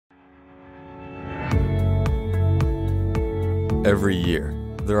Every year,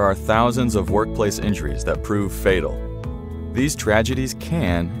 there are thousands of workplace injuries that prove fatal. These tragedies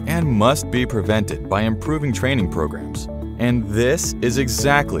can and must be prevented by improving training programs. And this is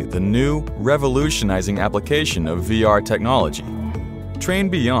exactly the new, revolutionizing application of VR technology. Train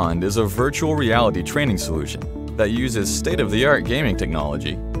Beyond is a virtual reality training solution that uses state-of-the-art gaming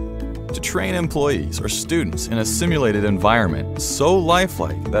technology to train employees or students in a simulated environment so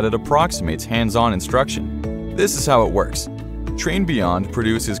lifelike that it approximates hands-on instruction. This is how it works. Train Beyond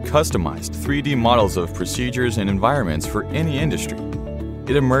produces customized 3D models of procedures and environments for any industry.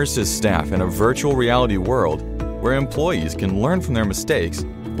 It immerses staff in a virtual reality world where employees can learn from their mistakes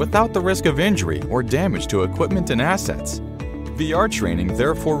without the risk of injury or damage to equipment and assets. VR training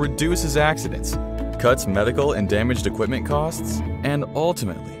therefore reduces accidents, cuts medical and damaged equipment costs, and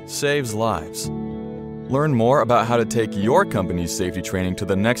ultimately saves lives. Learn more about how to take your company's safety training to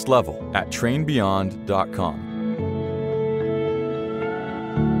the next level at trainbeyond.com.